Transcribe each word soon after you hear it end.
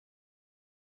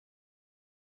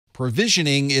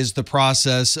Provisioning is the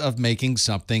process of making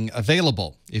something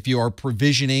available. If you are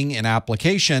provisioning an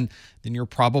application, then you're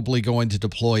probably going to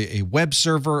deploy a web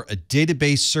server, a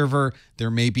database server, there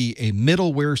may be a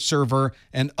middleware server,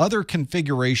 and other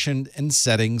configuration and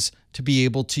settings to be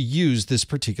able to use this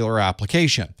particular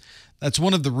application. That's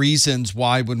one of the reasons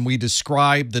why when we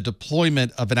describe the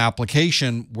deployment of an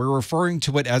application, we're referring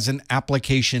to it as an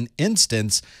application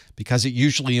instance because it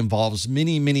usually involves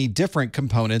many different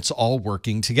components all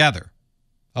working together.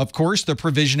 Of course, the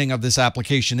provisioning of this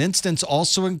application instance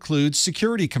also includes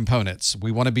security components.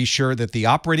 We want to be sure that the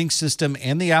operating system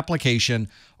and the application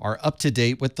are up to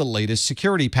date with the latest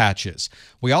security patches.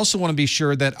 We also want to be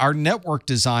sure that our network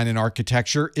design and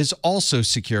architecture is also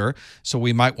secure. So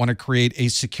we might want to create a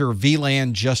secure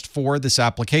VLAN just for this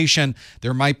application.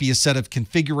 There might be a set of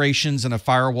configurations and a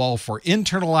firewall for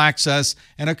internal access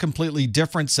and a completely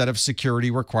different set of security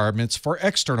requirements for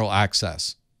external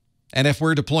access. And if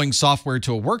we're deploying software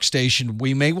to a workstation,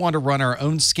 we may want to run our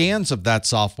own scans of that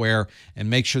software and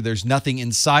make sure there's nothing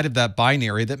inside of that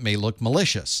binary that may look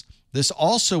malicious. This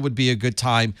also would be a good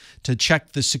time to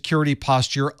check the security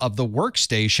posture of the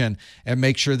workstation and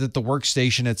make sure that the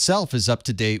workstation itself is up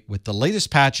to date with the latest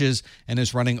patches and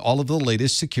is running all of the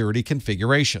latest security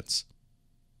configurations.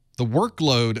 The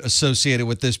workload associated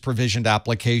with this provisioned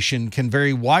application can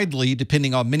vary widely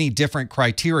depending on many different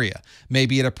criteria.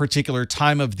 Maybe at a particular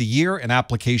time of the year, an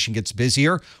application gets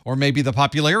busier, or maybe the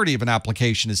popularity of an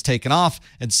application is taken off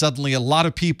and suddenly a lot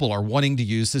of people are wanting to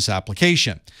use this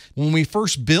application. When we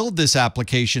first build this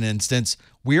application instance,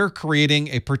 we are creating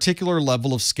a particular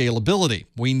level of scalability.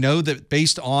 We know that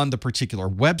based on the particular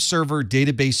web server,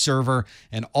 database server,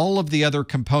 and all of the other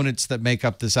components that make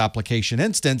up this application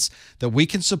instance, that we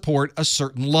can support a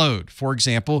certain load. For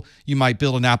example, you might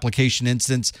build an application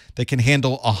instance that can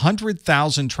handle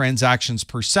 100,000 transactions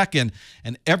per second,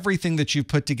 and everything that you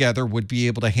put together would be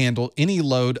able to handle any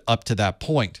load up to that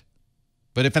point.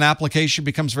 But if an application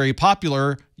becomes very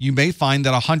popular, you may find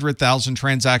that 100,000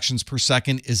 transactions per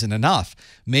second isn't enough.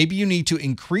 Maybe you need to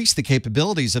increase the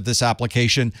capabilities of this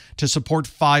application to support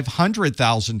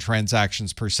 500,000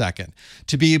 transactions per second.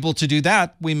 To be able to do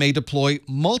that, we may deploy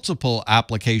multiple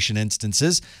application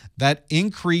instances that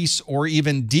increase or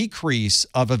even decrease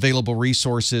of available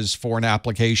resources for an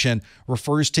application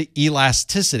refers to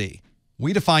elasticity.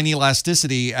 We define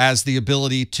elasticity as the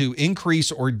ability to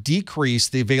increase or decrease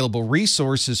the available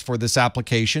resources for this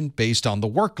application based on the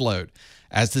workload.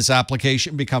 As this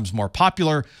application becomes more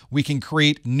popular, we can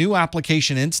create new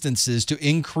application instances to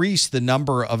increase the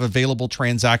number of available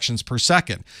transactions per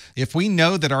second. If we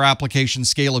know that our application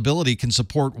scalability can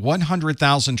support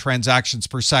 100,000 transactions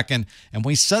per second, and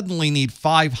we suddenly need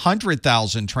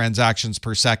 500,000 transactions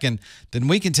per second, then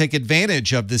we can take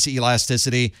advantage of this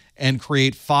elasticity and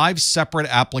create 5 separate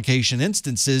application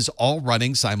instances all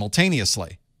running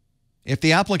simultaneously. If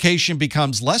the application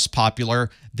becomes less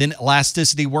popular, then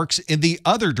elasticity works in the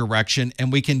other direction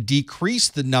and we can decrease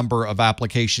the number of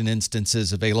application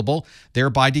instances available,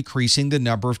 thereby decreasing the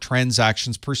number of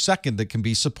transactions per second that can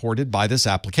be supported by this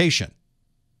application.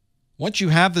 Once you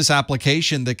have this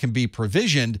application that can be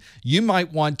provisioned, you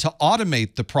might want to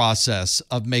automate the process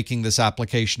of making this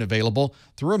application available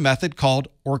through a method called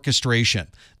orchestration.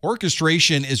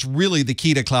 Orchestration is really the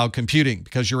key to cloud computing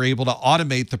because you're able to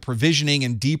automate the provisioning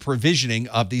and deprovisioning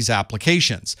of these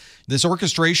applications. This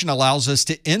orchestration allows us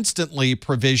to instantly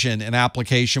provision an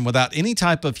application without any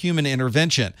type of human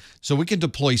intervention. So we can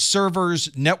deploy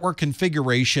servers, network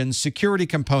configurations, security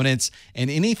components, and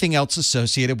anything else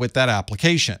associated with that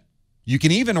application. You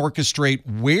can even orchestrate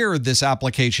where this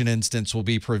application instance will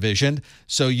be provisioned.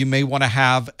 So you may want to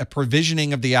have a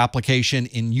provisioning of the application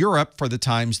in Europe for the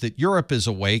times that Europe is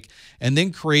awake, and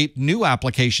then create new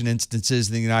application instances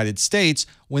in the United States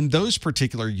when those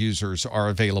particular users are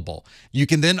available. You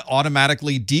can then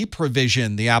automatically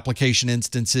deprovision the application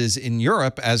instances in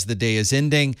Europe as the day is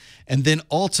ending, and then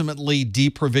ultimately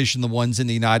deprovision the ones in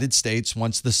the United States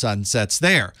once the sun sets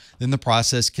there. Then the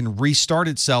process can restart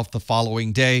itself the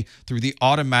following day through the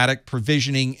automatic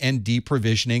provisioning and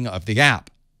deprovisioning of the app.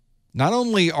 Not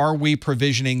only are we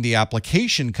provisioning the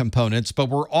application components, but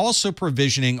we're also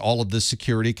provisioning all of the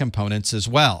security components as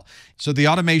well. So the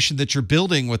automation that you're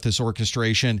building with this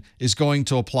orchestration is going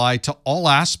to apply to all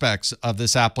aspects of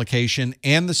this application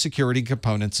and the security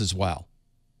components as well.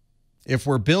 If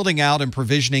we're building out and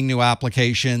provisioning new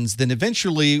applications, then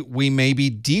eventually we may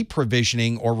be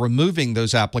deprovisioning or removing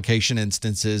those application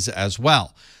instances as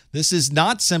well. This is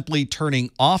not simply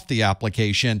turning off the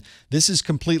application. This is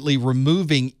completely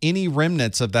removing any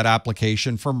remnants of that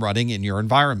application from running in your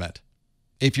environment.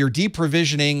 If you're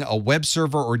deprovisioning a web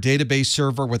server or database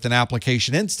server with an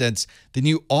application instance, then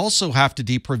you also have to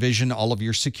deprovision all of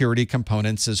your security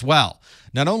components as well.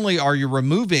 Not only are you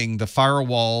removing the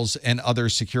firewalls and other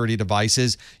security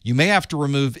devices, you may have to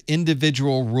remove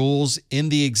individual rules in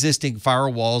the existing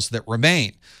firewalls that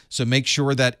remain. So make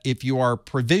sure that if you are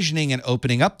provisioning and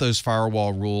opening up those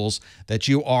firewall rules, that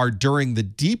you are, during the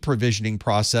deprovisioning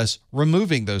process,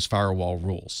 removing those firewall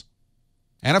rules.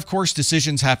 And of course,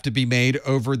 decisions have to be made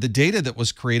over the data that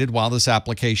was created while this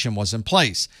application was in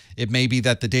place. It may be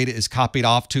that the data is copied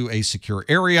off to a secure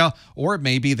area, or it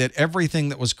may be that everything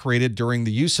that was created during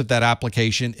the use of that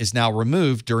application is now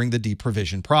removed during the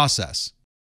deprovision process.